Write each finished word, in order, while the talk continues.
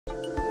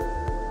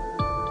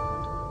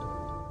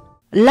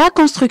La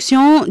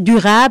construction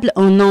durable,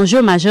 un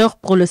enjeu majeur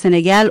pour le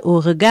Sénégal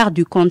au regard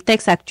du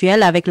contexte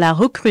actuel avec la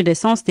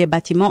recrudescence des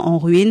bâtiments en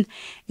ruine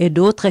et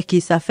d'autres qui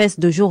s'affaissent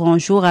de jour en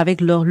jour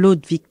avec leur lot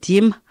de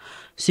victimes.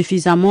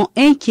 Suffisamment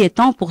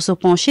inquiétant pour se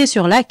pencher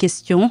sur la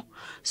question,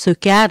 ce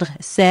cadre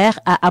sert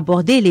à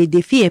aborder les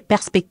défis et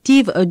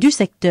perspectives du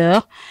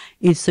secteur.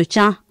 Il se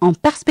tient en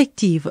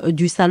perspective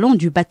du salon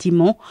du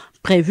bâtiment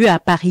prévu à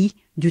Paris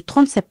du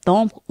 30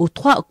 septembre au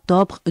 3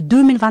 octobre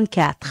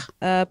 2024.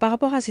 Par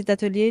rapport à cet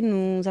atelier,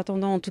 nous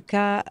attendons en tout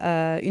cas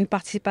une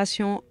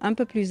participation un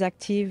peu plus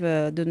active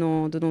de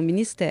nos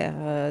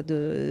ministères,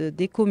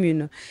 des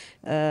communes,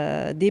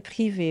 des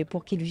privés,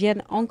 pour qu'ils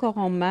viennent encore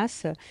en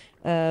masse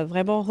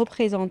vraiment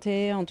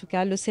représenter en tout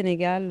cas le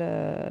Sénégal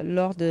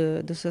lors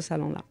de ce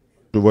salon-là.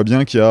 Je vois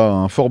bien qu'il y a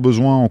un fort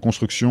besoin en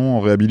construction, en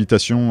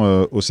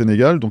réhabilitation au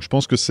Sénégal. Donc je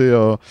pense que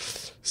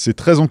c'est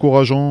très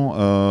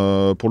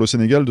encourageant pour le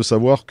Sénégal de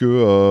savoir que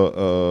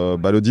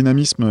le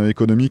dynamisme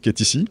économique est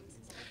ici.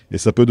 Et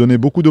ça peut donner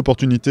beaucoup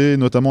d'opportunités,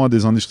 notamment à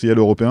des industriels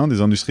européens,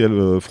 des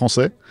industriels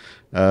français,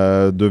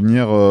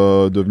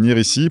 de venir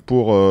ici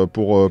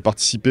pour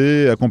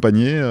participer,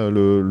 accompagner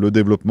le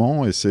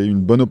développement. Et c'est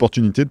une bonne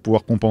opportunité de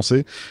pouvoir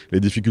compenser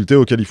les difficultés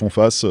auxquelles ils font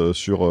face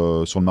sur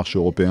le marché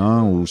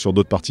européen ou sur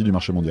d'autres parties du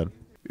marché mondial.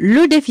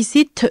 Le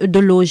déficit de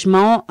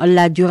logement,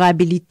 la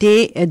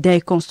durabilité des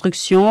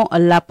constructions,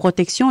 la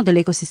protection de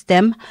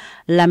l'écosystème,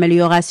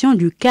 l'amélioration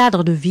du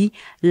cadre de vie,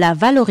 la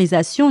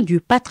valorisation du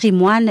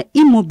patrimoine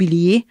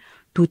immobilier,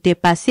 tout est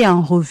passé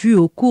en revue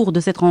au cours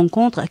de cette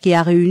rencontre qui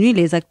a réuni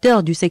les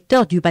acteurs du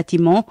secteur du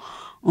bâtiment,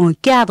 un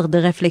cadre de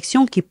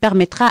réflexion qui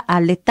permettra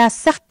à l'État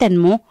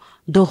certainement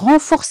de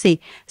renforcer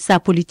sa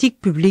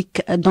politique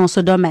publique dans ce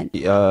domaine.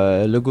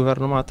 Le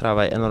gouvernement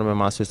travaille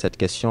énormément sur cette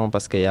question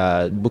parce qu'il y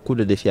a beaucoup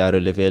de défis à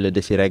relever, le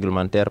défi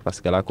réglementaire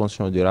parce que la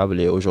construction durable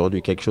est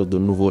aujourd'hui quelque chose de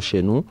nouveau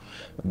chez nous.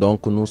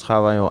 Donc nous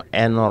travaillons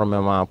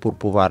énormément pour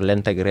pouvoir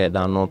l'intégrer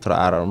dans notre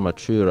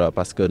armature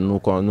parce que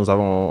nous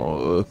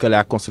avons que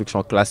la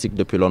construction classique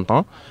depuis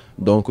longtemps.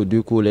 Donc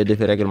du coup, les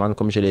défis réglementaires,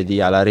 comme je l'ai dit, il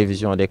y a la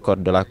révision des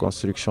codes de la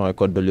construction et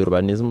codes de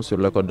l'urbanisme. Sur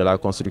le code de la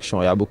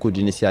construction, il y a beaucoup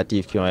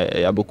d'initiatives,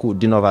 il y a beaucoup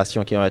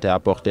d'innovations qui ont été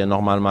apportées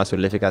normalement sur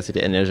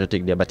l'efficacité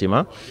énergétique des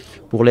bâtiments.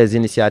 Pour les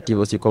initiatives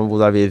aussi, comme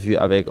vous avez vu,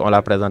 on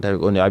l'a présenté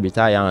avec ONU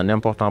Habitat, il y a un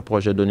important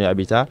projet d'ONU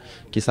Habitat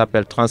qui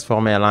s'appelle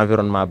Transformer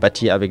l'environnement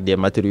bâti avec des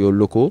matériaux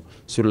locaux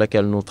sur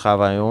lequel nous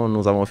travaillons.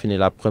 Nous avons fini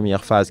la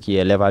première phase qui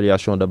est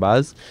l'évaluation de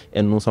base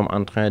et nous sommes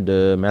en train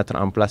de mettre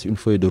en place une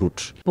feuille de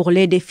route. Pour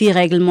les défis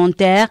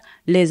réglementaires,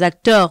 les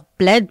acteurs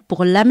plaident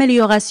pour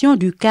l'amélioration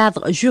du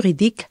cadre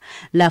juridique,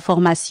 la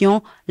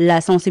formation,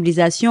 la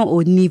sensibilisation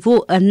au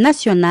niveau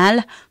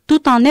national,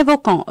 tout en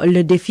évoquant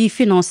le défi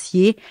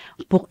financier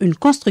pour une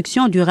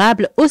construction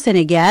durable au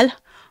Sénégal.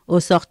 Au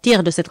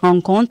sortir de cette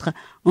rencontre,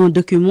 un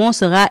document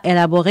sera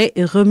élaboré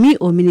et remis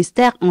au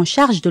ministère en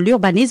charge de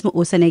l'urbanisme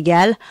au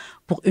Sénégal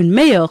pour une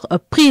meilleure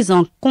prise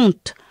en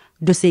compte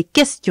de ces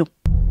questions.